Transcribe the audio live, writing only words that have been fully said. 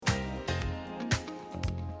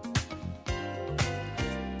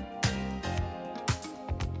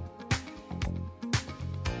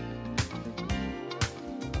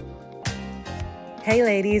Hey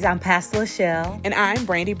ladies, I'm Pastor Lachelle. And I'm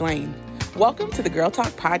Brandy Blaine. Welcome to the Girl Talk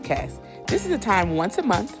Podcast. This is a time once a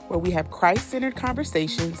month where we have Christ-centered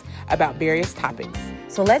conversations about various topics.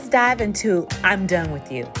 So let's dive into I'm Done With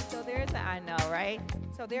You. So I know, right?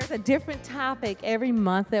 So there's a different topic every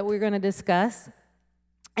month that we're going to discuss.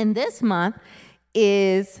 And this month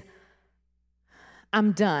is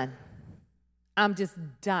I'm done. I'm just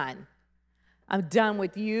done. I'm done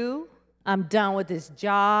with you. I'm done with this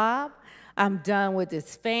job. I'm done with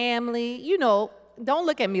this family. You know, don't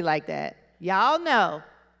look at me like that. Y'all know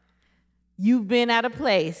you've been at a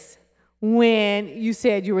place when you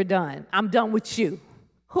said you were done. I'm done with you.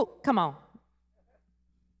 Who? Come on.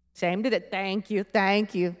 Shame did it. Thank you.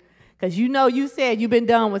 Because you know you said you've been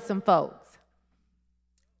done with some folks.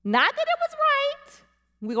 Not that it was right.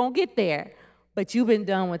 We're going to get there. But you've been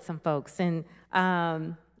done with some folks. And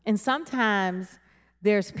sometimes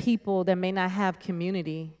there's people that may not have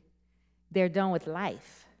community. They're done with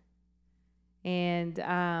life. And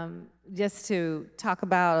just to talk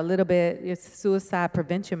about a little bit, it's Suicide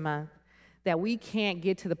Prevention Month, that we can't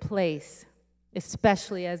get to the place,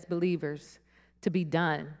 especially as believers, to be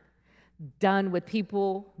done with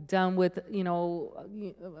people, done with,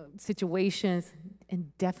 situations,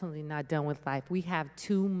 and definitely not done with life. We have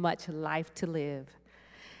too much life to live.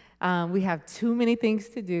 We have too many things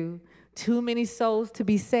to do, too many souls to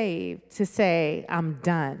be saved to say, I'm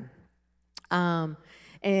done.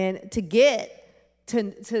 And to get to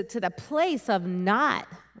the place of not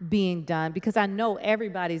being done, because I know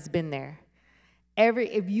everybody's been there.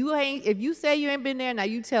 If you say you ain't been there, now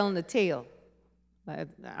you telling the tale.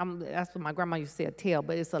 That's what my grandma used to say, a tale,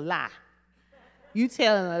 but it's a lie. You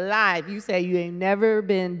telling a lie if you say you ain't never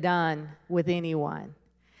been done with anyone.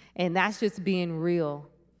 And that's just being real.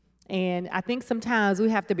 And I think sometimes we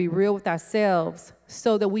have to be real with ourselves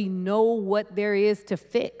so that we know what there is to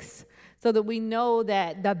fix, so that we know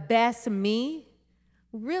that the best me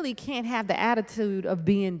really can't have the attitude of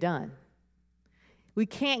being done. We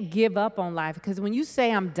can't give up on life, because when you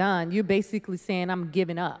say I'm done, you're basically saying I'm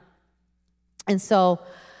giving up. And so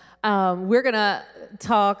we're going to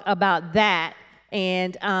talk about that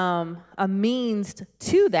and a means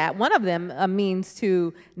to that. One of them, a means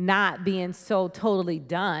to not being so totally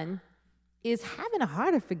done, is having a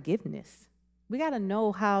heart of forgiveness. We got to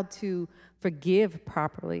know how to forgive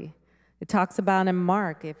properly. It talks about in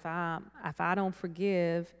Mark, if I don't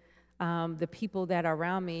forgive the people that are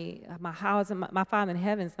around me, my Father in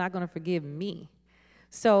heaven is not going to forgive me.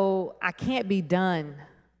 So I can't be done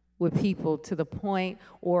with people to the point,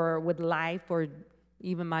 or with life, or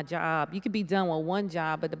even my job. You could be done with one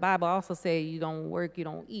job, but the Bible also says you don't work, you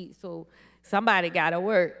don't eat. So somebody got to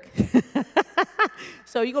work.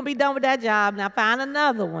 So you're going to be done with that job. Now find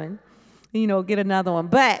another one, get another one.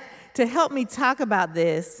 But to help me talk about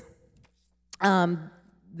this,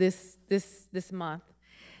 this month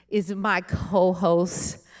is my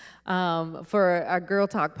co-host for our Girl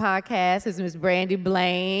Talk podcast is Miss Brandy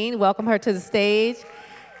Blaine. Welcome her to the stage.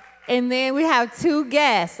 And then we have two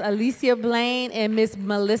guests, Alicia Blaine and Miss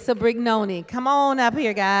Melissa Brignoni. Come on up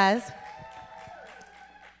here, guys.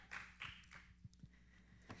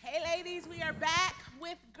 Hey, ladies, we are back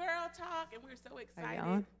with Girl Talk, and we're so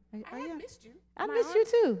excited. I missed you. I missed you,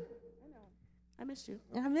 too. I missed you.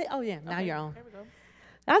 Oh, yeah, now you're on. There we go.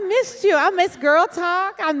 I missed you. I miss Girl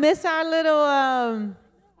Talk. I miss our little...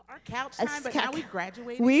 Our couch time, but now we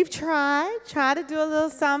graduated. We've tried to do a little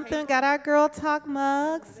something. Got our Girl Talk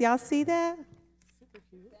mugs. Y'all see that? Super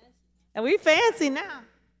cute. And we fancy now.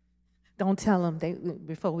 Don't tell them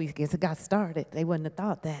before we got started. They wouldn't have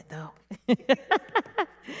thought that, though.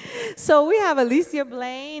 So we have Alicia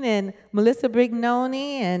Blaine and Melissa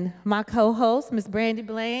Brignoni and my co-host, Miss Brandy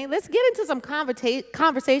Blaine. Let's get into some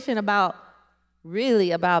conversation about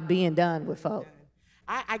being done with folks.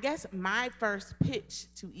 I guess my first pitch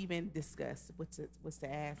to even discuss was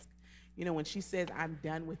to ask, when she says, I'm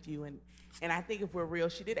done with you, and I think if we're real,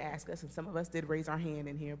 she did ask us, and some of us did raise our hand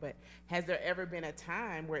in here, but has there ever been a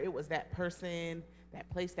time where it was that person, that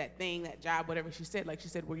place, that thing, that job, whatever she said,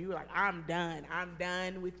 where you were like, I'm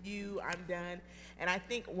done with you, I'm done. And I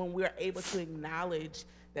think when we're able to acknowledge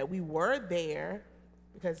that we were there,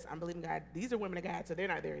 because I'm believing God, these are women of God, so they're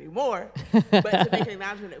not there anymore. But to make an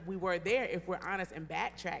acknowledgement that we were there, if we're honest and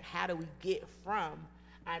backtrack, how do we get from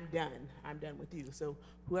I'm done with you? So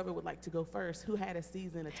whoever would like to go first, who had a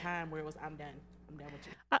season, a time where it was I'm done with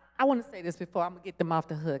you? I want to say this before I'm going to get them off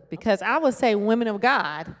the hook, because I would say women of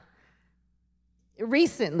God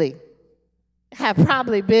recently have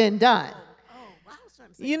probably been done. I was trying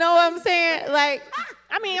to say. You know what I'm saying?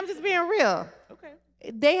 I'm just being real. Okay.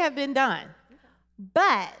 They have been done.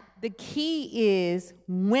 But the key is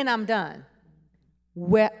when I'm done.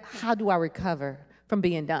 how do I recover from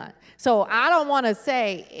being done? So I don't want to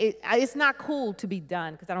say it's not cool to be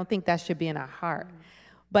done, because I don't think that should be in our heart.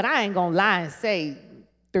 But I ain't gonna lie and say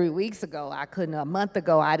 3 weeks ago I couldn't, a month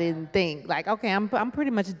ago I didn't think, like, okay, I'm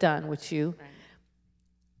pretty much done with you. Right.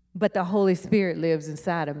 But the Holy Spirit lives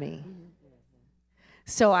inside of me.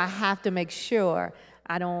 So I have to make sure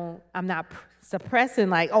I'm not suppressing,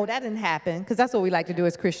 like, oh, that didn't happen, because that's what we like to do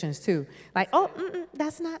as Christians too. Like, oh,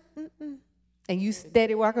 that's not, and you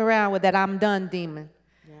steady walk around with that I'm done demon.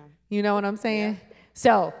 Yeah. You know what I'm saying? Yeah.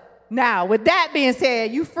 So now, with that being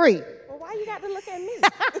said, you free. Well, why you got to look at me?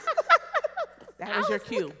 That was your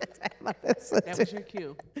cue. That was your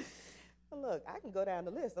cue. Look, I can go down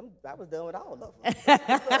the list. I was done with all of them.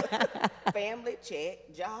 Family,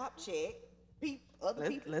 check. Job, check. Other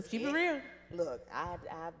people, let's keep it real. Look,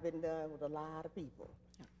 I've been done with a lot of people.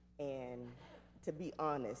 And to be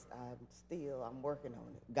honest, I'm working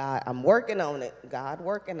on it. I'm working on it. God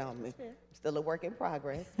working on me. Still a work in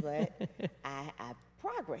progress, but I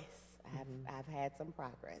progress. I've had some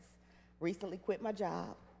progress. Recently quit my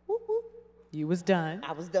job. Whoop, whoop. You was done.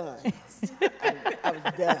 I was done. I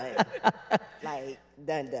was done. Like,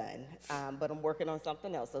 done. But I'm working on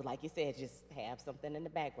something else. So like you said, just have something in the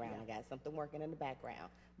background. I got something working in the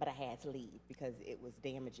background. But I had to leave because it was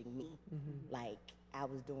damaging me. Mm-hmm. Like, I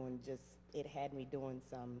was it had me doing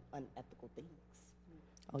some unethical things.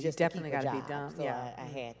 Oh, just you definitely got to be done. So yeah. I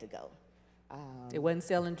had to go. It wasn't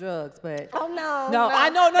selling drugs, but... Oh, no. No, I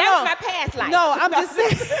know, no. That was my past life. No, I'm just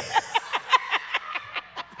saying...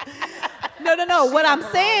 No. What I'm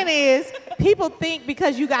saying is, people think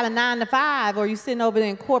because you got a 9-to-5 or you sitting over there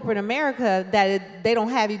in corporate America that they don't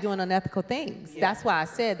have you doing unethical things. Yeah. That's why I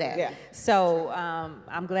said that. Yeah. So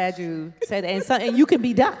I'm glad you said that, and you can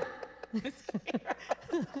be done. This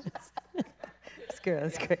girl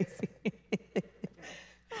is crazy.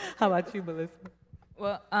 How about you, Melissa?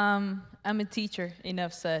 Well, I'm a teacher.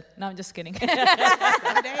 Enough said. No, I'm just kidding. Some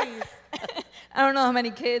days. I don't know how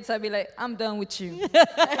many kids I'd be like, I'm done with you.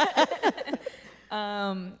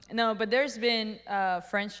 No, but there's been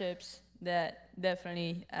friendships that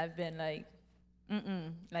definitely I've been like,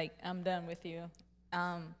 like, I'm done with you.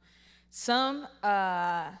 Some,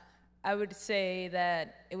 I would say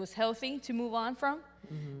that it was healthy to move on from.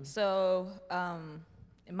 Mm-hmm. So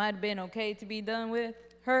it might have been okay to be done with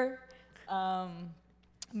her.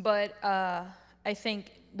 But I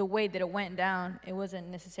think the way that it went down, it wasn't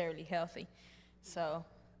necessarily healthy. So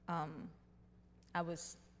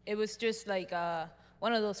it was just like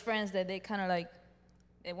one of those friends that they kind of like,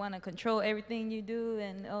 they want to control everything you do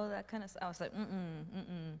and all that kind of stuff. I was like,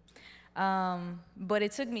 but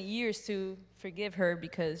it took me years to forgive her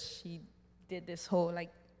because she did this whole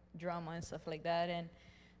like drama and stuff like that, and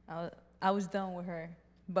I was done with her.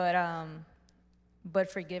 But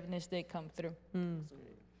forgiveness did come through.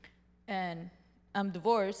 And I'm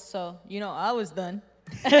divorced, so I was done.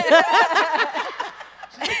 Check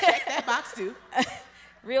that box too.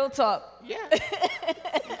 Real talk. Yeah.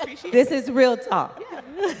 This is real talk.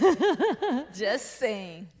 Yeah. Just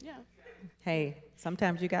saying. Yeah. Hey,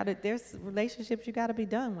 sometimes there's relationships you gotta be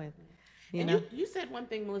done with. You know? You said one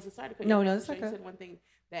thing, Melissa. Sorry to cut you No, off. no, it's okay. You said one thing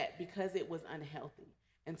that because it was unhealthy.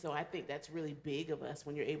 And so I think that's really big of us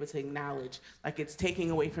when you're able to acknowledge, like, it's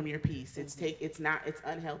taking away from your peace. It's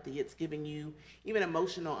unhealthy. It's giving you even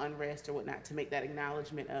emotional unrest or whatnot, to make that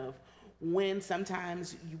acknowledgement of when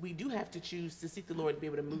sometimes we do have to choose to seek the Lord to be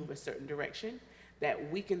able to move a certain direction,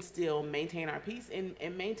 that we can still maintain our peace and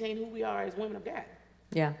maintain who we are as women of God.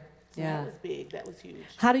 Yeah. So that was big. That was huge.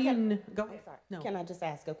 How do you go? No. Can I just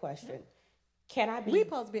ask a question? Can I be? We're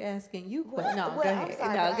supposed to be asking you questions. No, well, go ahead.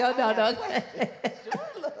 Sorry, no. Sure,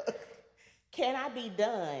 look. Can I be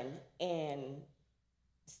done and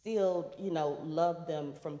still, love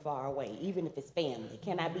them from far away, even if it's family?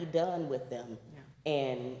 Can I be done with them? Yeah.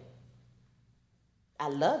 And I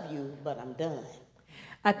love you, but I'm done.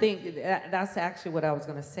 I think that's actually what I was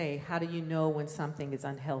going to say. How do you know when something is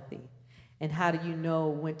unhealthy? And how do you know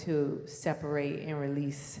when to separate and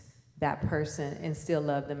release that person and still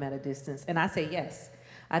love them at a distance? And I say yes,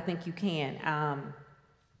 I think you can.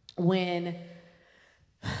 When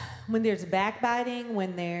there's backbiting,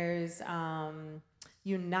 when there's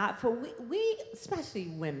you're not for we especially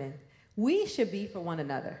women, we should be for one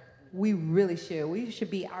another. We really should. We should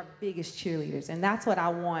be our biggest cheerleaders, and that's what I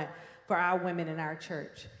want for our women in our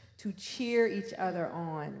church, to cheer each other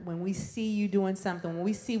on. When we see you doing something, when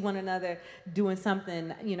we see one another doing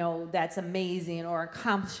something, that's amazing or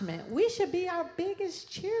accomplishment, we should be our biggest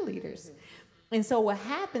cheerleaders. And so what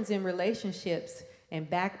happens in relationships and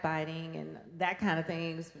backbiting and that kind of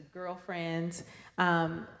things with girlfriends,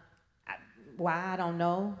 why, I don't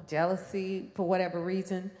know, jealousy, for whatever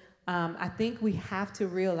reason. I think we have to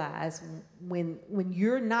realize when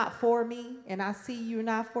you're not for me and I see you're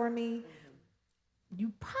not for me,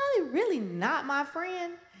 you probably really not my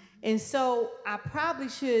friend. And so I probably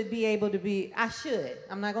should be able to be,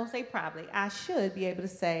 I'm not going to say probably, I should be able to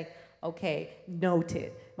say, okay,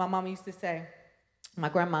 noted. My mama used to say, my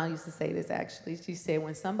grandma used to say this actually. She said,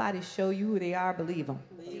 when somebody show you who they are, believe them.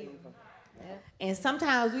 Yeah. And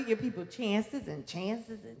sometimes we give people chances and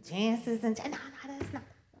chances and chances and no, that's not.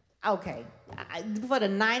 Okay, for the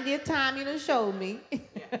 90th time you done showed me.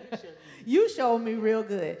 You showed me real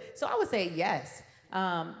good. So I would say yes.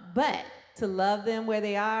 But to love them where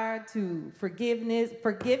they are, to forgiveness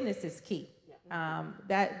is key.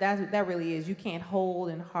 That really is. You can't hold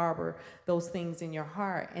and harbor those things in your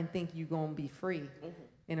heart and think you're going to be free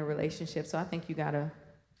in a relationship. So I think you got to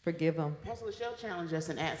forgive them. Pastor Lachelle challenged us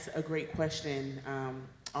and asked a great question,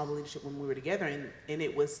 all the leadership when we were together, and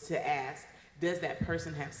it was to ask, does that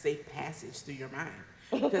person have safe passage through your mind?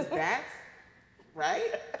 Because that's,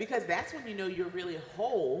 right? Because that's when you know you're really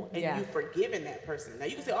whole and you've forgiven that person. Now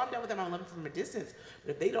you can say, oh, I'm done with them, I love them from a distance.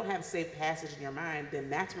 But if they don't have safe passage in your mind, then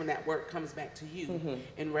that's when that work comes back to you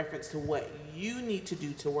in reference to what you need to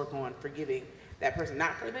do to work on forgiving that person.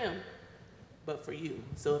 Not for them, but for you.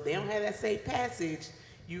 So if they don't have that safe passage,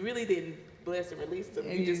 you really didn't bless and release them.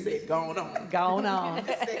 You just said, go on. Go on. You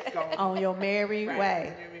just said, go On your merry Right,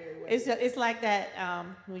 way. on your merry way. It's like that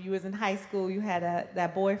when you was in high school, you had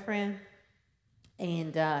that boyfriend,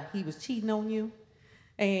 and he was cheating on you,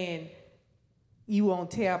 and you gonna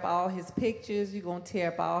tear up all his pictures. You gonna tear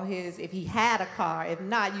up all his, if he had a car. If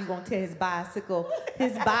not, you gonna tear his bicycle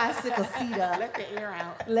seat up. Let the air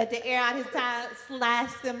out. Let the air out his tires.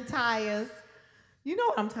 Slash them tires. You know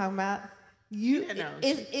what I'm talking about. You're done.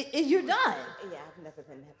 Yeah, I've never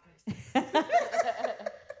been that person.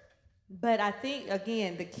 But I think,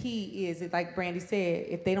 again, the key is, like Brandy said,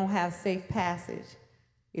 if they don't have safe passage,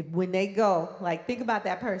 when they go, like, think about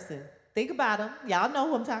that person. Think about them. Y'all know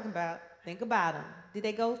who I'm talking about. Think about them. Did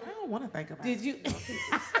they go? I don't want to think about Did it. you?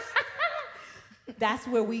 That's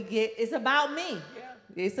where we get, it's about me.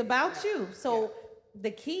 Yeah. It's about you. So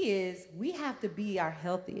the key is we have to be our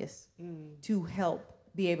healthiest to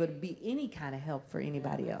be able to be any kind of help for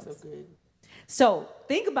anybody else. So good. So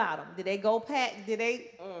think about them. Did they go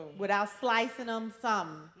without slicing them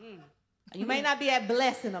something? You may not be at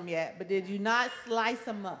blessing them yet, but did you not slice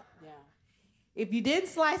them up? Yeah. If you didn't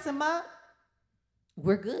slice them up,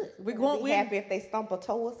 we're good. We're happy if they stump a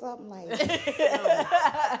toe or something like.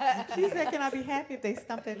 She said, "Can I be happy if they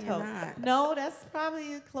stump their toe?" not. No, that's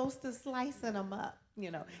probably close to slicing them up.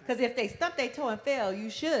 Because if they stump their toe and fell, you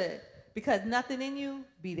should. Because nothing in you,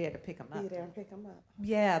 be there to pick them up. Be there and pick them up.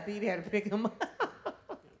 Yeah, be there to pick them up.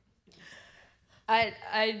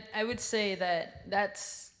 I would say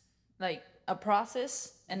that's like a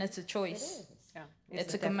process and it's a choice. Yeah,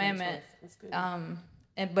 It's a commandment. That's good.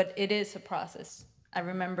 But it is a process. I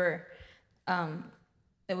remember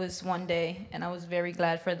it was one day, and I was very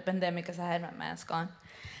glad for the pandemic because I had my mask on.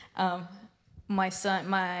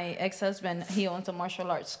 My ex-husband, he owns a martial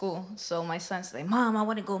arts school. So my son's like, Mom, I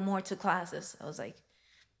want to go more to classes. I was like,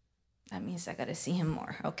 that means I got to see him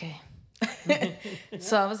more. Okay.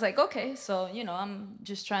 So I was like, okay. So, I'm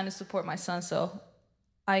just trying to support my son. So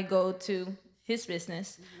I go to his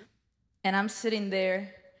business, and I'm sitting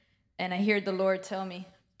there, and I hear the Lord tell me,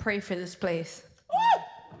 pray for this place.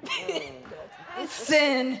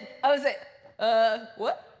 Sin. I was like,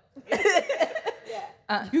 what?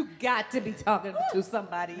 You got to be talking to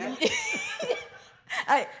somebody.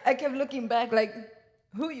 I kept looking back like,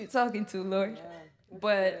 who are you talking to, Lord?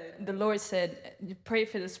 But the Lord said, pray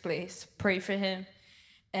for this place, pray for him.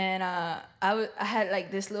 And I had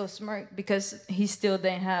like this little smirk because he still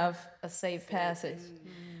didn't have a safe passage.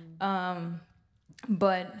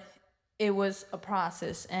 But it was a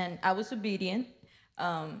process, and I was obedient,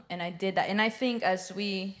 and I did that. And I think as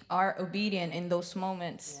we are obedient in those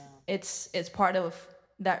moments, it's part of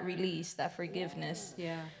that release, that forgiveness.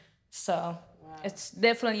 Yeah. So it's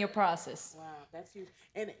definitely a process. Wow, that's huge.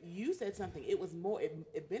 And you said something. It was more.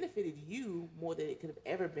 It benefited you more than it could have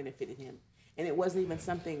ever benefited him. And it wasn't even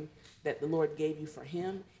something that the Lord gave you for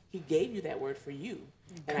him. He gave you that word for you.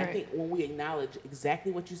 And I think when we acknowledge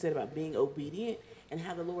exactly what you said about being obedient and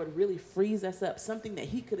how the Lord really frees us up, something that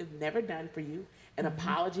he could have never done for you, an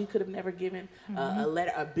apology could have never given, a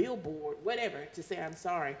letter, a billboard, whatever, to say I'm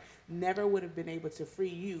sorry, never would have been able to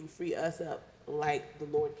free us up like the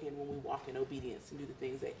Lord can when we walk in obedience and do the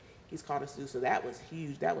things that he's called us to do. So that was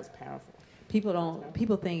huge. That was powerful.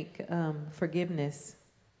 People think forgiveness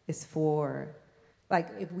is for, like,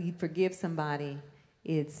 if we forgive somebody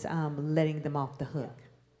it's letting them off the hook.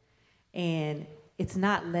 And it's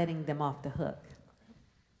not letting them off the hook.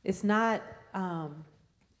 It's not our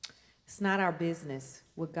business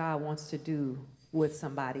what God wants to do with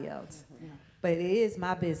somebody else. But it is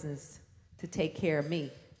my business to take care of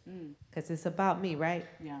me, because it's about me, right?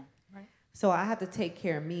 Yeah. Right. So I have to take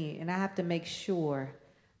care of me, and I have to make sure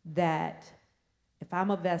that if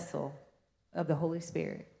I'm a vessel of the Holy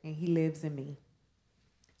Spirit and he lives in me,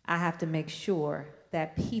 I have to make sure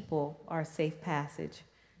that people are a safe passage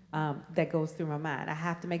that goes through my mind. I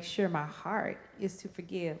have to make sure my heart is to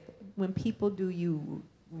forgive when people do you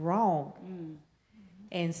wrong.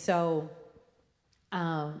 And so,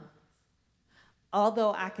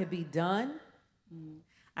 although I could be done,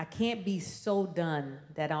 I can't be so done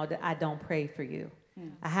that I don't pray for you.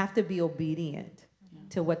 I have to be obedient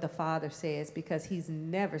to what the Father says, because he's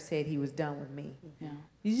never said he was done with me.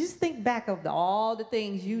 You just think back of all the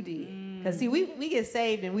things you did. Because see, we get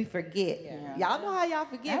saved and we forget. Y'all know how y'all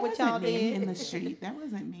forget That what y'all wasn't me did. in the street. That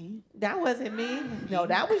wasn't me. That wasn't me. No,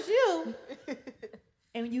 that was you.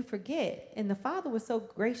 And you forget. And the Father was so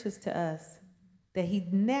gracious to us that he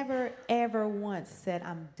never, ever once said,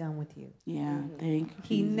 I'm done with you. Yeah, thank you,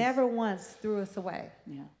 He Jesus. never once threw us away.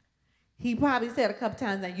 Yeah. He probably said a couple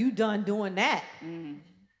times that you done doing that.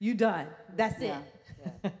 You done. That's it.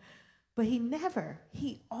 But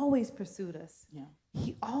he always pursued us. Yeah.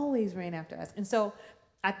 He always ran after us. And so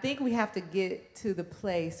I think we have to get to the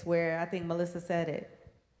place where, I think Melissa said it,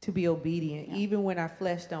 to be obedient, even when our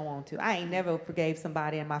flesh don't want to. I ain't never forgave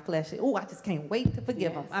somebody in my flesh. Oh, I just can't wait to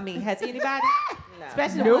forgive them. I mean, has anybody? No.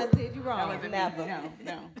 Especially the ones that did you wrong. That wasn't Never. me.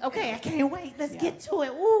 No. Okay, I can't wait. Let's get to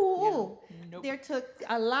it. Ooh. Nope. There took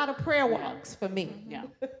a lot of prayer walks for me. Yeah.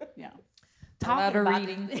 Yeah. A lot of about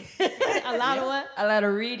reading. A lot of what? A lot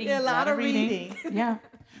of reading. Yeah, a lot of reading. Yeah.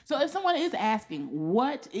 So if someone is asking,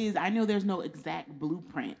 I know there's no exact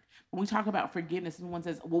blueprint. When we talk about forgiveness, someone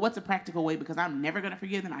says, well, what's a practical way? Because I'm never going to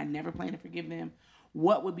forgive them. I never plan to forgive them.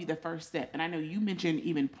 What would be the first step? And I know you mentioned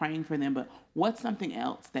even praying for them, but what's something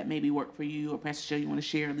else that maybe worked for you, or Pastor Shell, you want to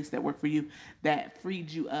share, at least that worked for you, that freed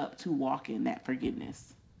you up to walk in that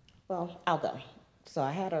forgiveness? Well, I'll go. So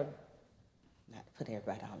I had not to put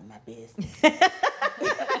everybody all in my business.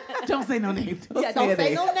 Don't say no names. Don't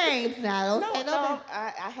say no names now. Don't say no names.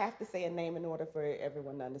 I have to say a name in order for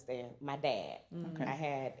everyone to understand. My dad. Okay. I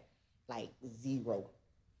had like zero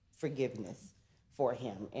forgiveness for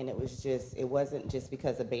him. And it wasn't just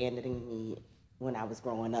because abandoning me when I was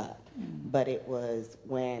growing up, but it was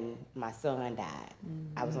when my son died.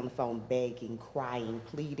 I was on the phone begging, crying,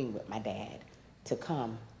 pleading with my dad to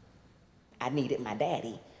come. I needed my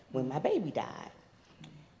daddy when my baby died.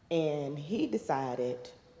 And he decided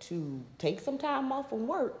to take some time off from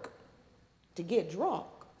work to get drunk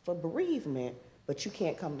for bereavement, but you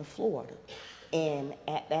can't come to Florida. And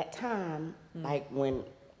at that time, like when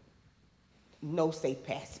no safe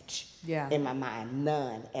passage in my mind,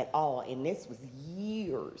 none at all. And this was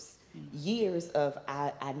years of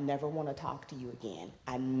I never want to talk to you again.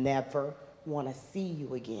 I never want to see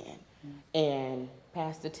you again. And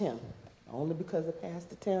Pastor Tim, only because of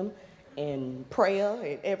Pastor Tim and prayer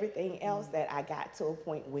and everything else, that I got to a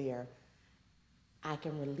point where I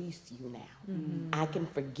can release you now. I can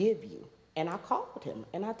forgive you. And I called him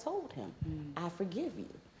and I told him, I forgive you.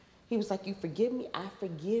 He was like, you forgive me? I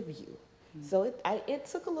forgive you. So it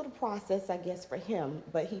took a little process, I guess, for him,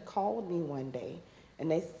 but he called me one day and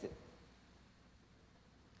they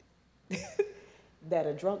said that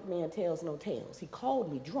a drunk man tells no tales. He called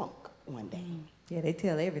me drunk one day. Yeah, they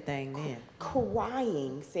tell everything then.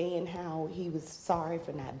 Crying, saying how he was sorry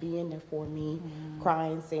for not being there for me,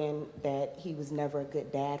 crying, saying that he was never a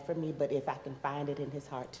good dad for me, but if I can find it in his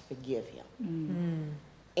heart to forgive him.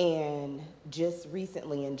 And just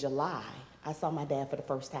recently in July, I saw my dad for the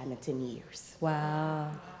first time in 10 years.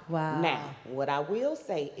 Wow. Now, what I will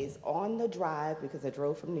say is on the drive, because I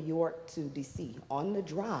drove from New York to DC, on the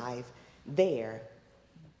drive there,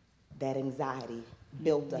 that anxiety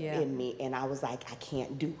built up in me, and I was like, I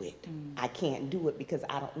can't do it. I can't do it because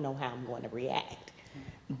I don't know how I'm going to react.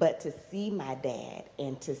 But to see my dad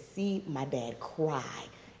and to see my dad cry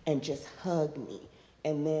and just hug me,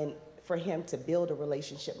 and then for him to build a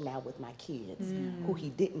relationship now with my kids who he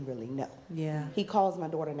didn't really know. Yeah. He calls my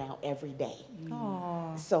daughter now every day.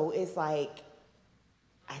 So it's like,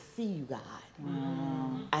 I see you, God.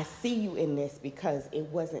 I see you in this because it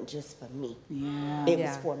wasn't just for me. It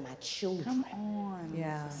was for my children. Come on.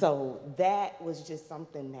 Yeah. So that was just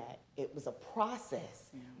something that it was a process,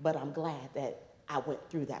 but I'm glad that I went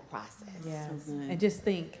through that process. Yes. So good. And just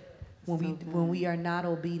think, when we are not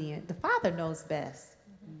obedient, the Father knows best.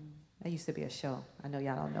 That used to be a show. I know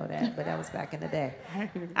y'all don't know that, but that was back in the day.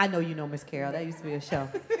 I know you know Miss Carol. That used to be a show.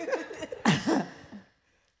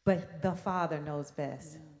 But the Father knows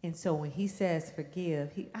best. And so when he says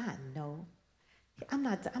forgive, I know. I'm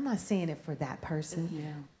not saying it for that person.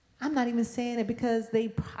 Yeah. I'm not even saying it because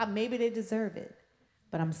maybe they deserve it.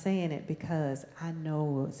 But I'm saying it because I know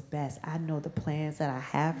what's best. I know the plans that I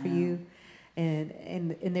have for you,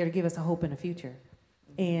 and they're to give us a hope in the future.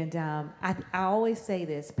 And I always say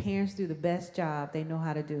this: parents do the best job they know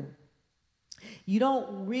how to do. You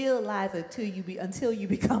don't realize it until you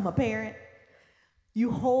become a parent.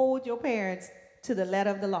 You hold your parents to the letter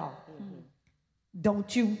of the law.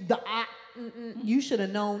 Don't you? You should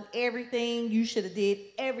have known everything. You should have did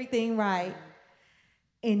everything right,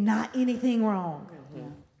 and not anything wrong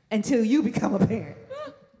until you become a parent.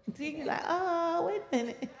 So you're like, oh, wait a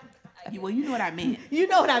minute. Well, you know what I meant. You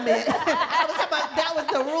know what I meant. That was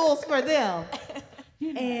the rules for them.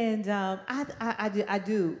 And I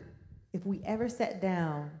do. If we ever sat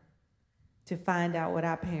down to find out what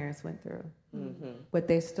our parents went through, what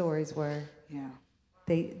their stories were,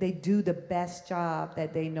 they do the best job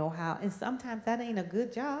that they know how. And sometimes that ain't a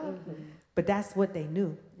good job, but that's what they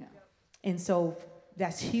knew. Yeah. And so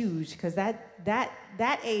that's huge, because that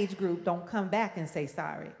age group don't come back and say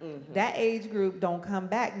sorry. That age group don't come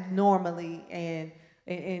back normally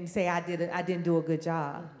and say I didn't do a good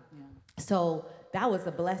job. So that was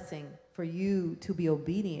a blessing for you to be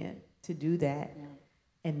obedient to do that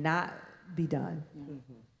and not be done,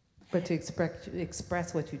 but to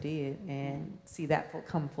express what you did and see that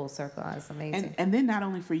come full circle. It's amazing. And then not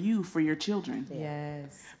only for you, for your children.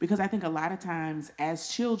 Yes. Because I think a lot of times as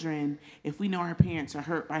children, if we know our parents are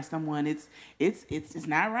hurt by someone, it's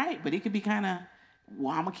not right, but it could be kind of,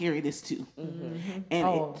 well, I'm gonna carry this too.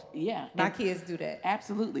 And my kids do that.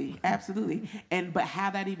 Absolutely. But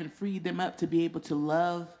how that even freed them up to be able to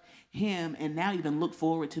love him and now even look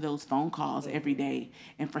forward to those phone calls every day,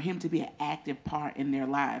 and for him to be an active part in their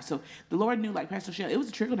lives. So the Lord knew, like Pastor Shell, it was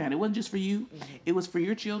a trickle down. It wasn't just for you. It was for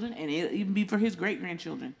your children, and it'll even be for his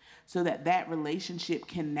great-grandchildren, so that relationship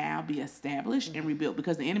can now be established and rebuilt,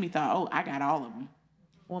 because the enemy thought, oh, I got all of them.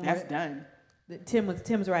 That's done.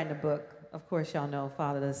 Tim's writing a book. Of course, y'all know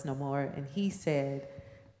Fatherless No More. And he said,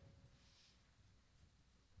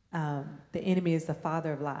 the enemy is the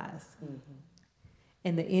father of lies.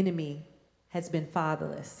 And the enemy has been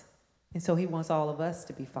fatherless. And so he wants all of us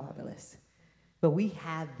to be fatherless. But we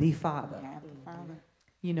have the Father.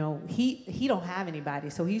 You know, he don't have anybody.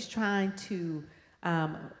 So he's trying to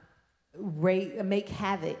make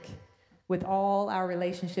havoc with all our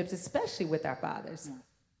relationships, especially with our fathers.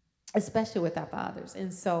 Especially with our fathers.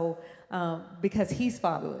 And so, because he's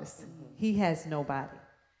fatherless, he has nobody.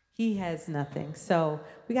 He has nothing. So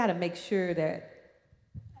we got to make sure that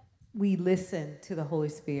we listen to the Holy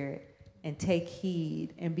Spirit and take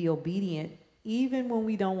heed and be obedient even when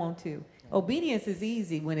we don't want to. Obedience is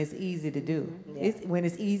easy when it's easy to do. It's when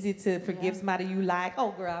it's easy to forgive somebody you like.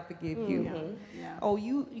 Oh, girl, I forgive you. Oh,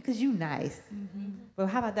 because you nice. But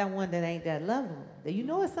how about that one that ain't that lovable? You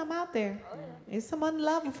know it's some out there. It's some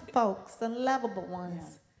unlovable folks, unlovable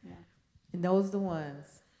ones. And those are the ones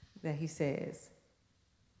that he says,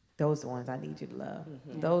 those are the ones I need you to love.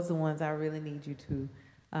 Those are the ones I really need you to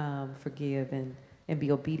forgive and be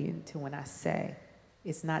obedient to when I say.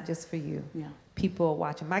 It's not just for you. People are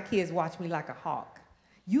watching. My kids watch me like a hawk.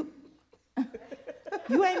 You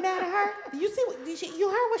ain't mad at her? You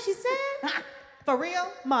heard what she said? For real?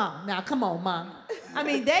 Mom, now come on, Mom. I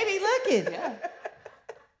mean, they be looking.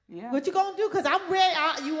 What you gonna do? Because I'm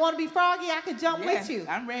ready. You want to be froggy? I can jump with you.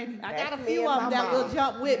 I'm ready. I got a few of them that will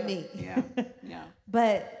jump with me.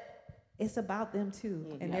 But it's about them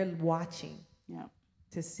too. And they're watching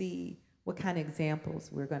to see what kind of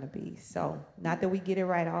examples we're going to be. So not that we get it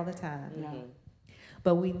right all the time,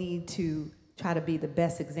 but we need to try to be the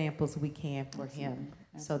best examples we can for him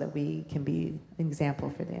so that we can be an example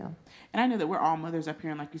for them. And I know that we're all mothers up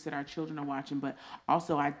here, and like you said, our children are watching, but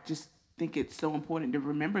also I just think it's so important to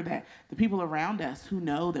remember that the people around us who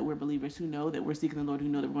know that we're believers, who know that we're seeking the Lord, who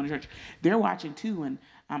know that we're going to church, they're watching too. And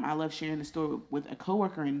I love sharing the story with a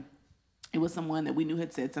coworker, and it was someone that we knew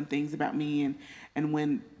had said some things about me, and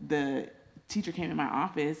when the teacher came in my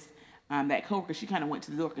office, that coworker, she kind of went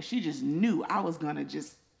to the door because she just knew I was gonna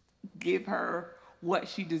just give her what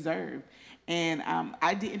she deserved, and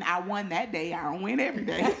I won that day. I don't win every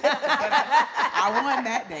day, but I won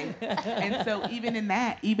that day. And so even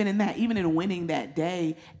in winning that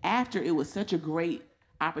day, after, it was such a great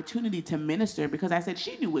opportunity to minister, because I said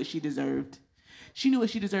she knew what she deserved. She knew what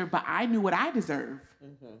she deserved, but I knew what I deserve,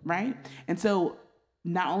 right? And so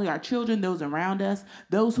not only our children, those around us,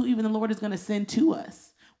 those who even the Lord is going to send to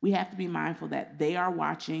us, We have to be mindful that they are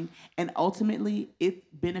watching, and ultimately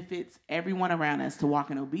it benefits everyone around us to walk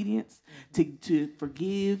in obedience, to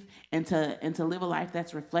forgive, and to live a life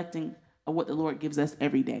that's reflecting of what the Lord gives us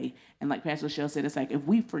every day. And like Pastor Shell said, it's like if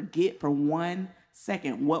we forget for 1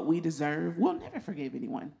 second what we deserve, we'll never forgive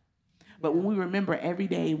anyone. But when we remember every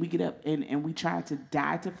day, we get up and we try to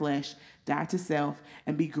die to flesh, die to self,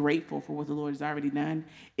 and be grateful for what the Lord has already done,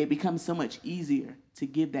 it becomes so much easier to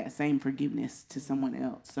give that same forgiveness to someone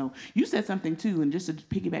else. So you said something too, and just to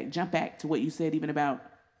jump back to what you said even about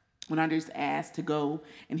when Andres asked to go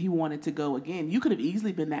and he wanted to go again. You could have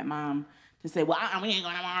easily been that mom to say, well, we ain't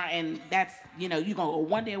going tomorrow, and that's, you're going to go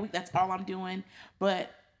 1 day a week, that's all I'm doing.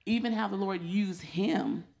 But even how the Lord used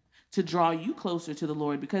him to draw you closer to the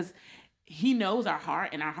Lord, because he knows our heart,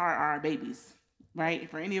 and our heart are our babies, right?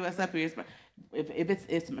 For any of us up here, if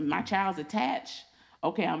it's my child's attached,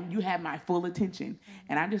 okay, you have my full attention.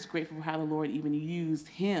 And I'm just grateful for how the Lord even used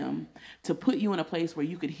him to put you in a place where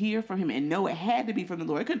you could hear from him and know it had to be from the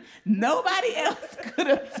Lord. Nobody else could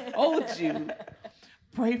have told you.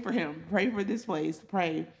 Pray for him. Pray for this place.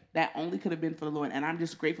 Pray. That only could have been for the Lord. And I'm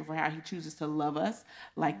just grateful for how he chooses to love us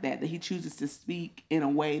like that he chooses to speak in a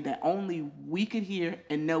way that only we could hear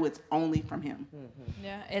and know it's only from him. Mm-hmm.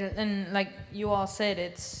 Yeah, and like you all said,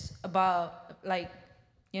 it's about like,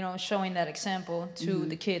 showing that example to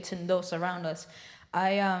the kids and those around us.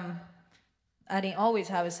 I didn't always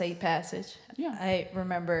have a safe passage. Yeah. I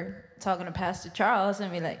remember talking to Pastor Charles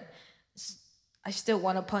and be like, I still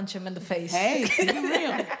want to punch him in the face. Hey, be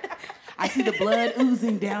real. I see the blood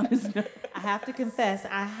oozing down his nose. I have to confess,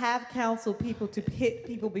 I have counseled people to hit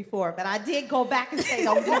people before, but I did go back and say,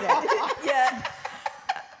 don't do that. Yeah.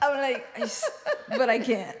 I'm like, but I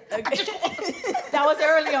can't. Okay. That was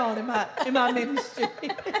early on in my ministry.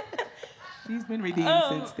 She's been redeemed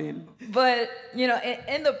since then. But,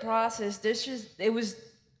 in the process, it was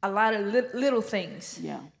a lot of little things.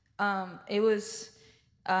 Yeah. It was,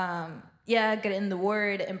 getting in the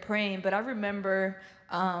word and praying. But I remember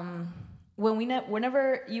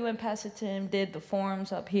whenever you and Pastor Tim did the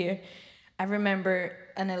forums up here, I remember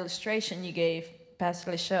an illustration you gave,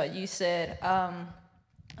 Pastor Lachelle. You said,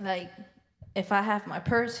 like, if I have my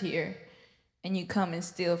purse here and you come and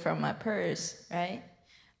steal from my purse, right?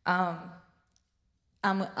 I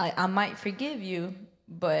might forgive you,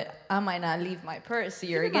 but I might not leave my purse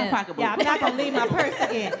here again. Yeah, I'm not gonna leave my purse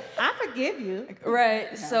again. I forgive you. Right.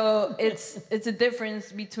 Yeah. So it's a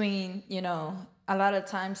difference between, a lot of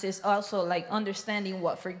times it's also like understanding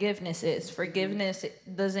what forgiveness is. Forgiveness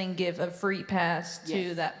doesn't give a free pass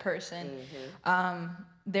to that person. Mm-hmm.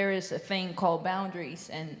 There is a thing called boundaries,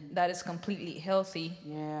 and that is completely healthy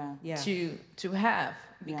to have,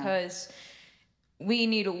 because we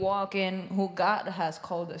need to walk in who God has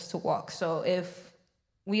called us to walk. So if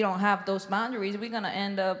we don't have those boundaries, we're going to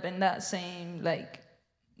end up in that same, like,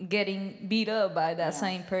 getting beat up by that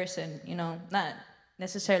same person, not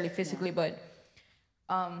necessarily physically, but,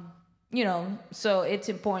 so it's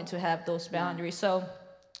important to have those boundaries. So,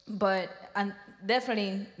 but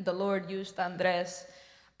definitely the Lord used Andres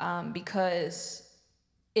because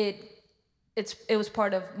it was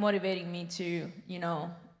part of motivating me to,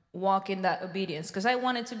 walk in that obedience, because I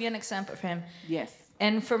wanted to be an example for him. Yes.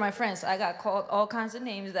 And for my friends, I got called all kinds of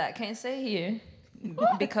names that I can't say here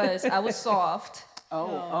because I was soft.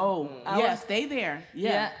 Stay there.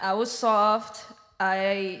 Yeah, I was soft.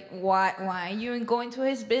 Why are you going to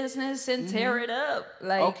his business and tear it up?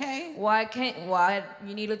 Like, why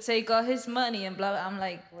you need to take all his money and blah, blah. I'm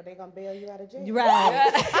like, well, they gonna bail you out of jail.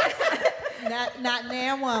 Right. not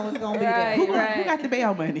nan one was gonna be there. Who got the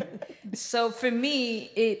bail money? So for me,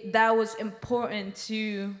 that was important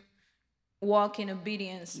to walk in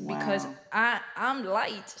obedience because I'm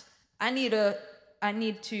light. I need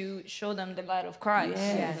to show them the light of Christ.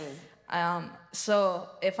 Yes. So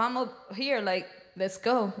if I'm up here, like, let's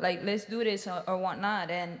go, like, let's do this or whatnot.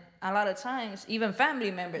 And a lot of times, even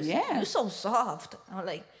family members, you're so soft. I'm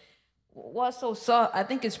like, what's so soft? I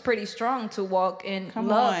think it's pretty strong to walk in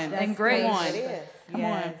love and grace. Come on. It is. Come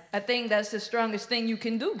on. I think that's the strongest thing you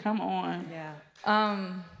can do. Come on. Yeah.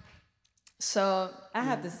 So I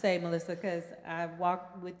have to say, Melissa, because I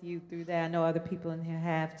walked with you through that. I know other people in here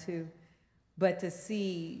have too. But to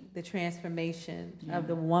see the transformation of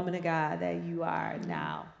the woman of God that you are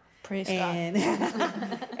now. Praise God.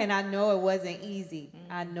 And I know it wasn't easy.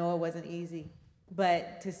 I know it wasn't easy.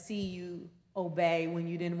 But to see you obey when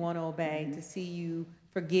you didn't want to obey, to see you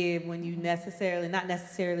forgive when you not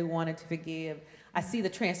necessarily wanted to forgive. I see the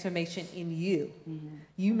transformation in you.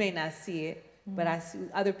 You may not see it, but I see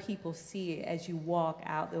other people see it as you walk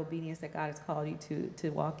out the obedience that God has called you to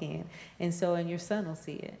walk in. And so, and your son will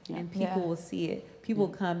see it, and people will see it. People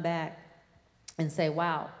will come back and say,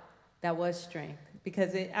 wow, that was strength.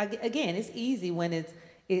 Because again, it's easy when it's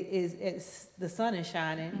the sun is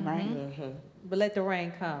shining, Right. but let the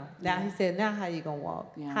rain come. Now he said, now how you gonna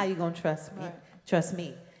walk? Yeah. How you gonna trust me? Right. Trust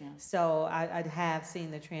me. Yeah. So I have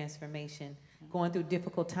seen the transformation. Going through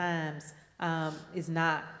difficult times is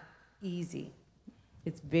not easy.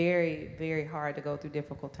 It's very, very hard to go through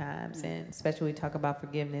difficult times, and especially we talk about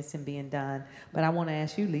forgiveness and being done. But I want to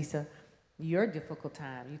ask you, Lisa, your difficult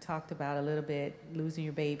time. You talked about a little bit losing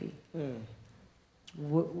your baby.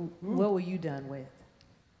 What were you done with?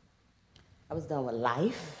 I was done with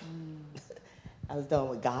life. I was done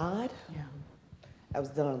with God. Yeah. I was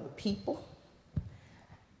done with people.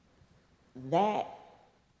 That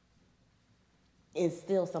is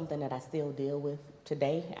still something that I still deal with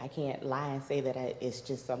today. I can't lie and say that it's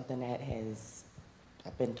just something that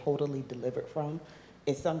I've been totally delivered from.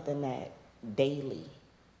 It's something that daily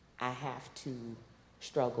I have to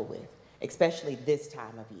struggle with, especially this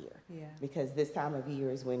time of year. Yeah. Because this time of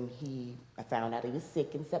year is when I found out he was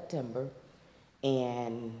sick in September,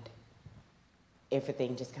 and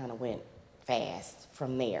everything just kind of went fast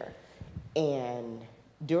from there. And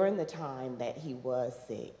during the time that he was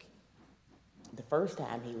sick, the first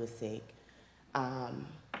time he was sick, I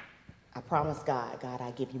promised God,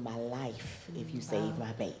 I give you my life if you save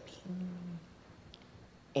my baby.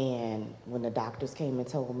 And when the doctors came and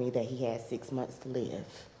told me that he had 6 months to live,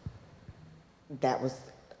 that was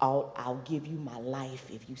all, I'll give you my life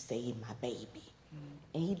if you save my baby.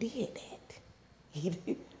 And he did that. He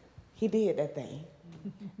did that thing.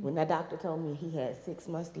 When that doctor told me he had 6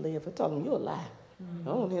 months to live, I told him, you're a lie. I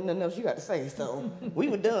don't hear nothing else you got to say. So we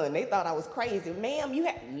were done. They thought I was crazy. Ma'am, you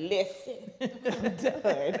had, listen, I'm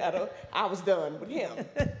done. I was done with him.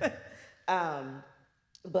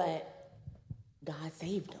 But God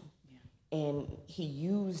saved him. And he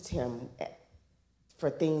used him for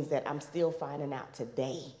things that I'm still finding out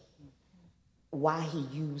today, why he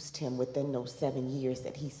used him within those 7 years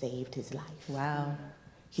that he saved his life. Wow.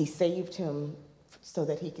 He saved him so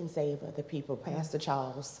that he can save other people. Pastor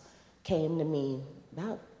Charles came to me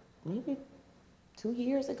about maybe 2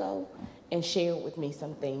 years ago and shared with me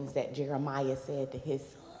some things that Jeremiah said to his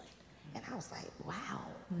son. And I was like, wow.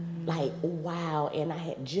 Like, wow. And I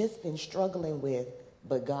had just been struggling with,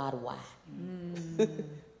 but God, why?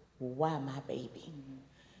 Why my baby?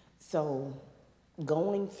 So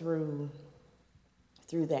going through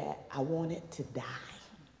that, I wanted to die.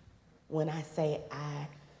 When I say I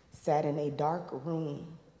sat in a dark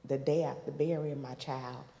room the day after burying my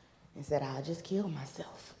child and said, I'll just kill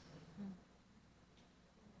myself.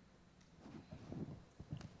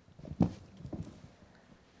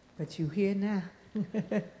 But you here now.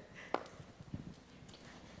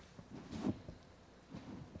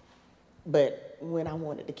 But when I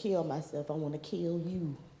wanted to kill myself, I want to kill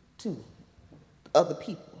you too, other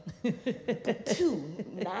people. Two,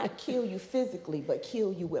 not kill you physically, but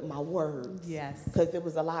kill you with my words. Yes. Because there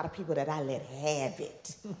was a lot of people that I let have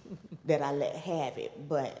it,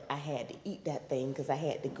 but I had to eat that thing because I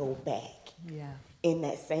had to go back. Yeah. In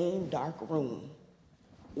that same dark room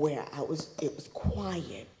where it was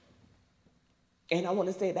quiet. And I want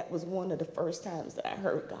to say that was one of the first times that I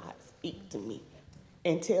heard God speak to me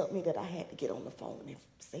and tell me that I had to get on the phone and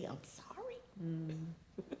say, I'm sorry.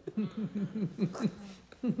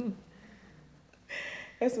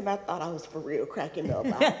 That's when I thought I was for real cracking up.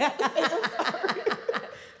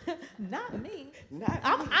 Not me. Not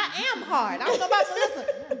me. I am hard. I don't know about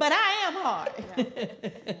Melissa, but I am hard.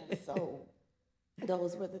 So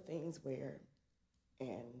those were the things where,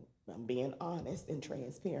 and I'm being honest and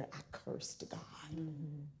transparent, I cursed God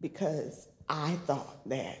because I thought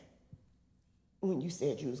that when you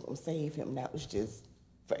said you was going to save him, that was just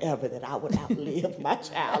forever, that I would outlive my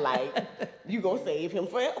child. Like, you going to save him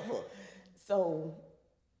forever. So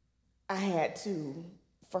I had to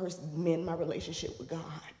first mend my relationship with God.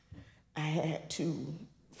 I had to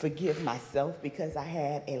forgive myself because I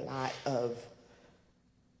had a lot of,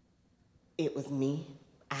 it was me,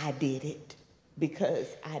 I did it, because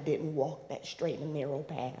I didn't walk that straight and narrow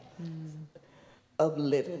path of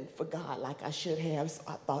living for God like I should have. So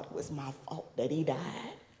I thought it was my fault that he died.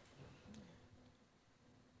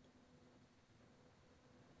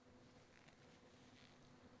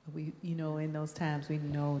 We, in those times, we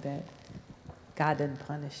know that God doesn't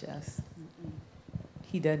punish us.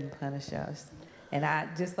 He doesn't punish us. And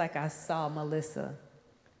just like I saw Melissa,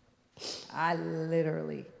 I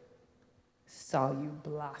literally saw you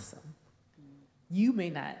blossom. You may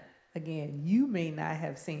not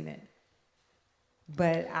have seen it,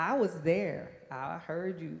 But I was there. I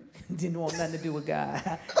heard you didn't want nothing to do with God.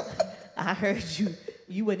 I heard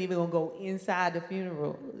you wasn't even gonna go inside the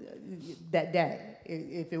funeral that day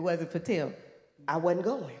if it wasn't for Tim. I wasn't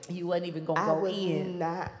going. You wasn't even gonna I go was in.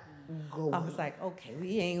 not going. I was like, okay,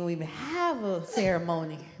 we ain't gonna even have a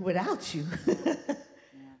ceremony without you.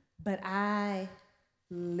 But I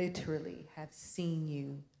literally have seen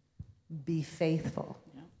you be faithful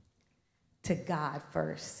to God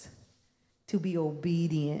first, to be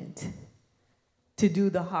obedient, to do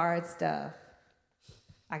the hard stuff.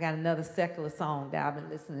 I got another secular song that I've been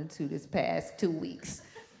listening to this past 2 weeks.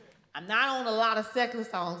 I'm not on a lot of secular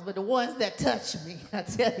songs, but the ones that touch me, I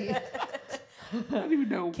tell you. I don't even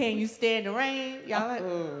know. Can you stand the rain? Y'all like,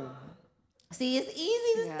 see, it's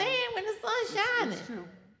easy to stand when the sun's shining. It's true.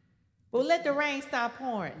 Well, let the rain stop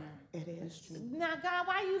pouring. It is true. Now, God,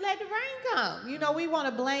 why you let the rain come? You know, we want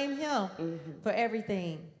to blame him for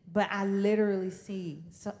everything. But I literally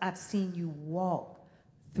I've seen you walk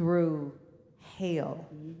through hell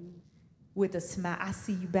with a smile. I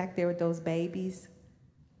see you back there with those babies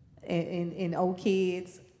and old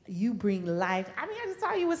kids. You bring life. I mean, I just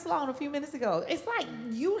saw you with Sloan a few minutes ago. It's like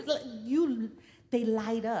they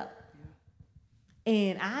light up.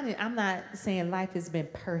 And I'm not saying life has been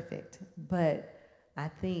perfect, but I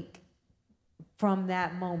think from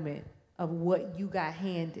that moment of what you got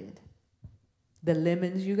handed, the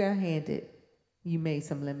lemons you got handed, you made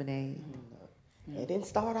some lemonade. It didn't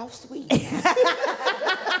start off sweet. Well,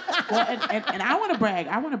 and I want to brag.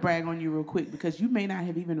 I want to brag on you real quick because you may not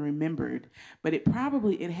have even remembered, but it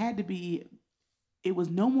had to be, it was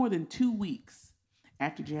no more than 2 weeks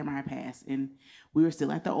after Jeremiah passed, and we were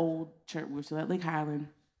still at the old church. We were still at Lake Highland,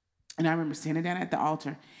 and I remember standing down at the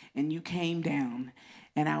altar, and you came down,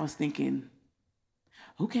 and I was thinking,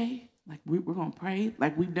 okay, like we're going to pray.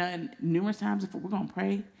 Like we've done numerous times before, we're going to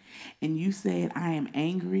pray. And you said, I am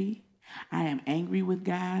angry. I am angry with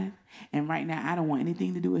God. And right now, I don't want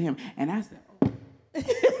anything to do with him. And I said, oh.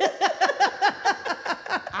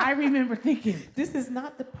 I remember thinking, This is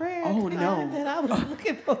not the prayer that I was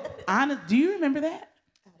looking for. Honest, do you remember that?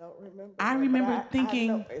 I don't remember. I remember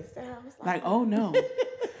thinking, I know it sounds like, oh no.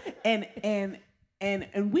 And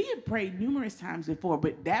we had prayed numerous times before,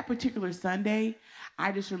 but that particular Sunday,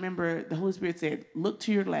 I just remember the Holy Spirit said, look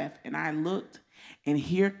to your left. And I looked, and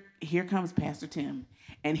here comes Pastor Tim.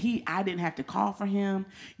 And I didn't have to call for him.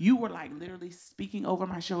 You were like literally speaking over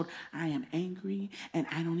my shoulder. I am angry, and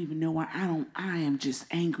I don't even know why. I am just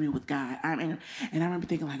angry with God. I'm angry. And I remember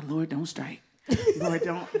thinking like, Lord, don't strike. Lord,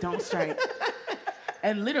 don't strike.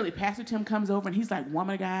 And literally, Pastor Tim comes over, and he's like,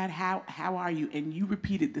 woman of God, how are you? And you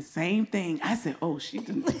repeated the same thing. I said, oh, she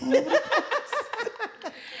didn't.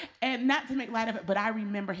 And not to make light of it, but I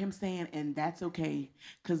remember him saying, and that's okay,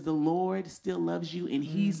 because the Lord still loves you, and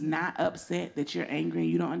he's not upset that you're angry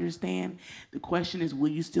and you don't understand. The question is,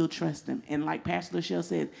 will you still trust him? And like Pastor Lachelle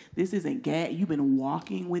said, this isn't Gad. You've been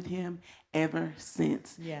walking with him ever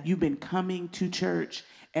since. Yeah. You've been coming to church,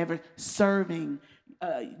 ever serving.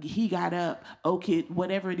 He got up, okay,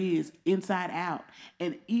 whatever it is, inside out.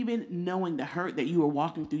 And even knowing the hurt that you were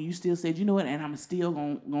walking through, you still said, you know what, and I'm still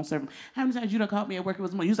gonna serve him. How many times you done called me at work? It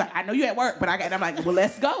was more. You was like, I know you at work, but I'm like, well,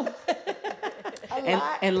 let's go.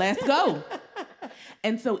 and let's go.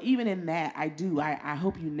 And so even in that, I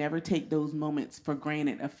hope you never take those moments for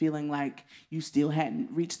granted of feeling like you still hadn't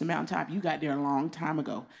reached the mountaintop. You got there a long time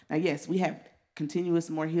ago. Now, yes, we have continuous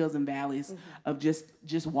more hills and valleys of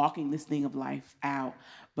just walking this thing of life out.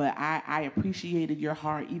 But I appreciated your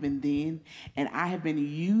heart even then. And I have been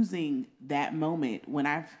using that moment when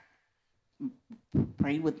I've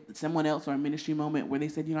prayed with someone else or a ministry moment where they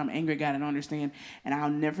said, I'm angry at God, I don't understand. And I'll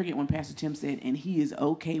never forget when Pastor Tim said, and he is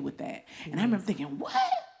okay with that. And I remember thinking, what?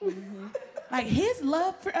 Like his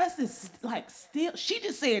love for us is like still, she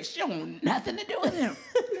just said she don't want nothing to do with him.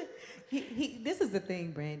 This is the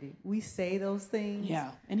thing, Brandy. We say those things.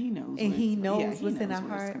 Yeah, and he knows. And he knows he what's in knows our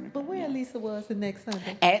where it's heart. coming But from, where Lisa was the next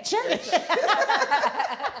Sunday? At church.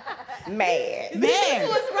 Mad. Lisa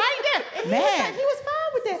was right there. And Mad. He was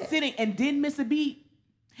fine with that. Sitting and didn't miss a beat.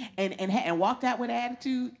 And walked out with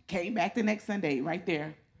attitude, came back the next Sunday right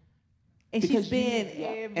there. And Because she's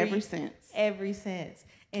been ever since. Ever since.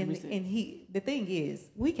 And Ever since. and the thing is,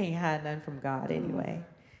 we can't hide nothing from God anyway.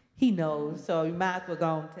 He knows, so you might as well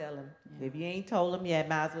go and tell him. If you ain't told him yet,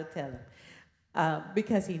 might as well tell him.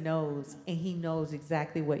 Because he knows, and he knows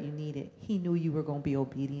exactly what you needed. He knew you were going to be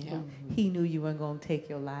obedient. Yeah. He knew you weren't going to take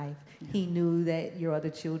your life. Yeah. He knew that your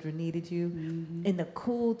other children needed you. Mm-hmm. And the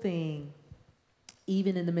cool thing,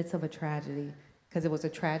 even in the midst of a tragedy, because it was a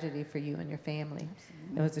tragedy for you and your family.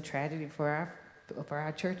 Absolutely. It was a tragedy for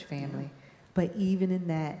our church family. Yeah. But even in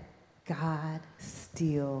that, God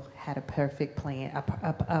still had a perfect plan,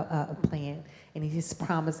 a plan, and His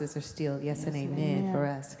promises are still yes and amen for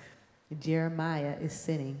us. Jeremiah is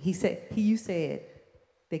sitting. You said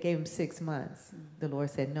they gave him 6 months. The Lord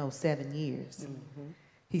said, no, 7 years.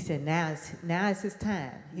 He said, now it's his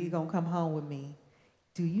time. He's going to come home with me.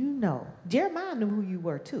 Do you know? Jeremiah knew who you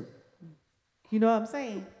were too. You know what I'm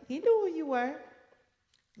saying? He knew who you were.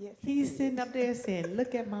 Yes. He's sitting up there saying,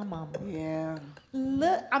 look at my mama. Yeah.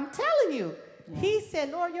 Look, I'm telling you. He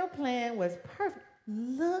said, Lord, your plan was perfect.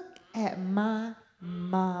 Look at my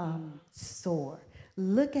mom soar.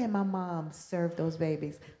 Look at my mom serve those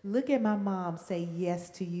babies. Look at my mom say yes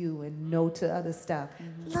to you and no to other stuff.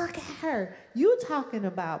 Look at her. You talking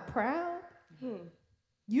about proud?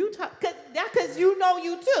 You talk, because you know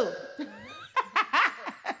you too.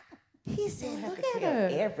 He said, look at her.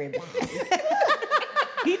 Everybody.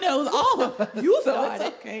 He knows all of us. You so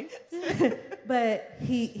started. it's okay. But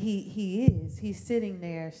he's sitting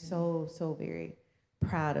there so very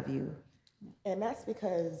proud of you. And that's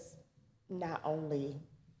because not only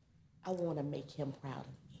I want to make him proud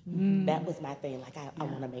of me. That was my thing. Like, I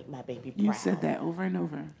want to make my baby proud. You said that over and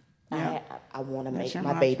over. Yeah. I want to That's make your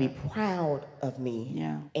my mantra. baby proud of me.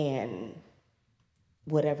 Yeah. And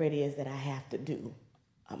whatever it is that I have to do,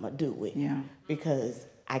 I'm going to do it. Yeah. Because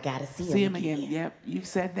I got to see See him him again. Yep. You've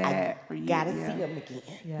said that for years. Got to yeah. see him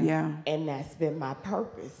again. Yeah. And that's been my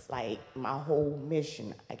purpose, like my whole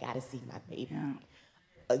mission. I got to see my baby Yeah.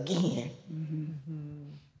 again.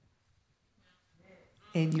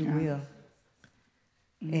 And you will.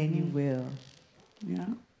 And you will. Yeah.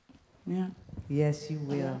 Yeah. Yes, you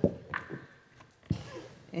will.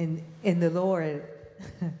 And the Lord,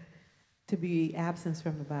 to be absent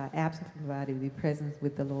from the body, to be present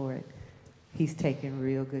with the Lord, He's taking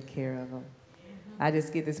real good care of them. I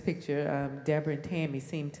just get this picture. Deborah and Tammy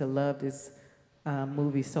seem to love this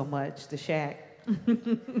movie so much, The Shack.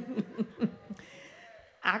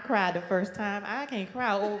 I cried the first time. I can't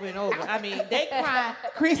cry over and over. I mean, they cry.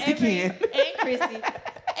 Christy can. And Christy.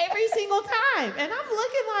 Every single time. And I'm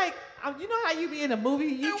looking like, you know how you be in a movie,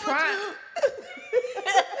 you try.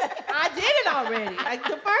 I did it already. Like,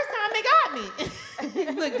 the first time they got me.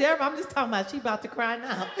 Look, Deborah, I'm just talking about she about to cry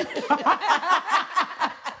now.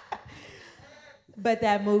 But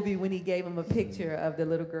that movie, when he gave him a picture of the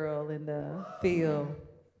little girl in the field,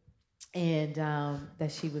 and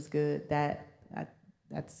that she was good,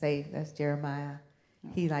 I'd say that's Jeremiah.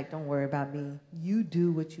 He like, don't worry about me. You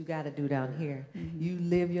do what you got to do down here. You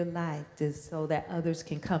live your life just so that others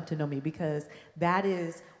can come to know me, because that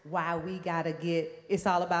is why we got to it's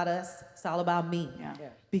all about us. It's all about me. Yeah.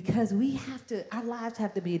 Because our lives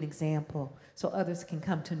have to be an example so others can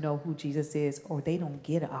come to know who Jesus is, or they don't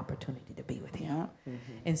get an opportunity to be with him. Yeah.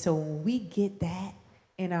 And so when we get that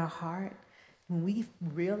in our heart, when we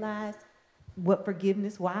realize what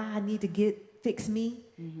forgiveness, why I need to fix me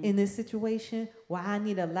in this situation, why I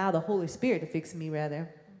need to allow the Holy Spirit to fix me,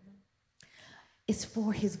 rather. It's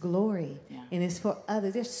for His glory, and it's for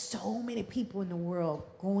others. There's so many people in the world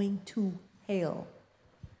going to hell.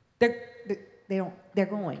 They're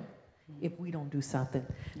going if we don't do something.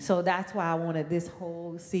 So that's why I wanted this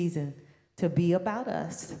whole season to be about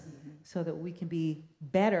us, so that we can be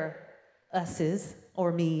better us's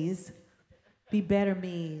or me's, be better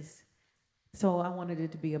me's. So I wanted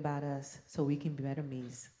it to be about us, so we can be better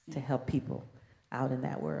me's to help people out in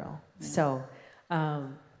that world. So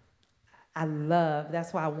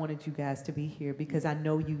that's why I wanted you guys to be here, because I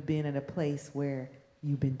know you've been in a place where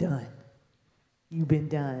you've been done. You've been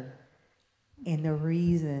done. And the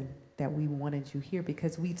reason that we wanted you here,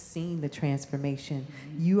 because we've seen the transformation.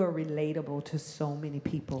 You are relatable to so many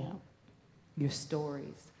people. Your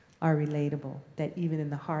stories are relatable, that even in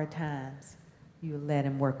the hard times, you let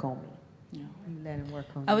Him work on me. Yeah. You let Him work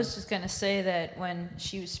on me. I was just gonna say that when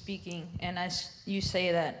she was speaking, and you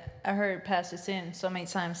say that, I heard Pastor Sin so many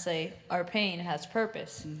times say, our pain has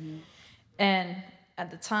purpose. And at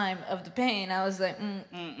the time of the pain, I was like,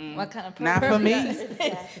 what kind of purpose? Not for me.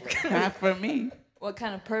 Not for me. What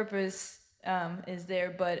kind of purpose is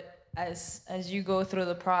there? But as you go through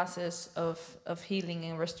the process of healing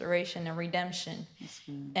and restoration and redemption,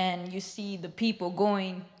 and you see the people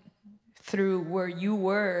going through where you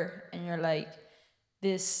were, and you're like,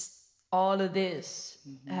 all of this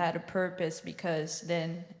had a purpose, because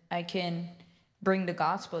then I can bring the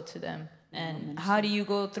gospel to them. And how do you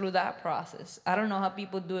go through that process? I don't know how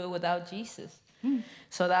people do it without Jesus.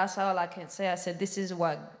 So that's all I can say. I said, this is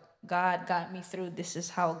what God got me through. This is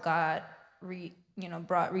how God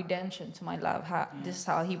brought redemption to my life. This is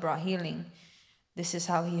how He brought healing. This is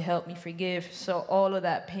how He helped me forgive. So all of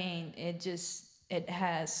that pain, it it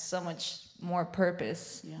has so much more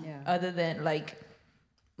purpose Yeah. other than like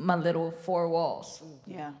my little four walls.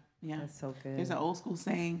 Yeah. That's so good. There's an old school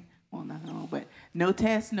saying, well, nothing old, but no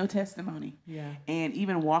test, no testimony. Yeah. And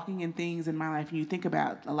even walking in things in my life, and you think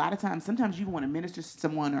about a lot of times, sometimes you want to minister to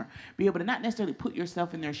someone or be able to not necessarily put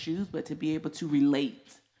yourself in their shoes, but to be able to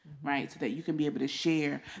relate, right? So that you can be able to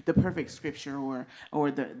share the perfect scripture or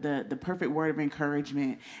the perfect word of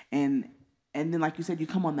encouragement. And then, like you said, you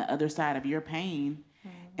come on the other side of your pain.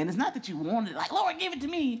 And it's not that you want it, like, Lord, give it to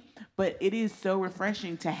me. But it is so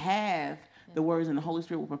refreshing to have the words, and the Holy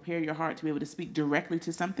Spirit will prepare your heart to be able to speak directly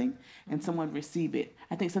to something and someone receive it.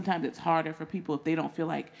 I think sometimes it's harder for people if they don't feel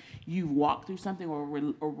like you walked through something or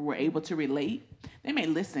were able to relate. They may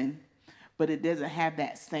listen, but it doesn't have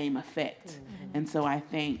that same effect. And so I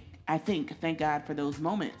think, thank God for those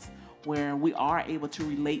moments where we are able to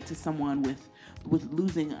relate to someone with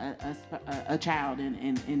losing a child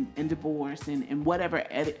and divorce and whatever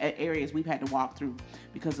areas we've had to walk through,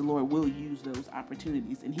 because the Lord will use those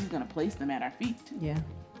opportunities and He's going to place them at our feet. Yeah.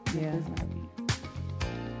 Yeah.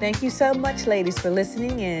 Thank you so much, ladies, for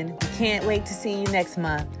listening in. We can't wait to see you next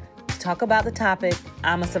month to talk about the topic,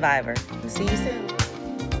 I'm a Survivor. See you soon.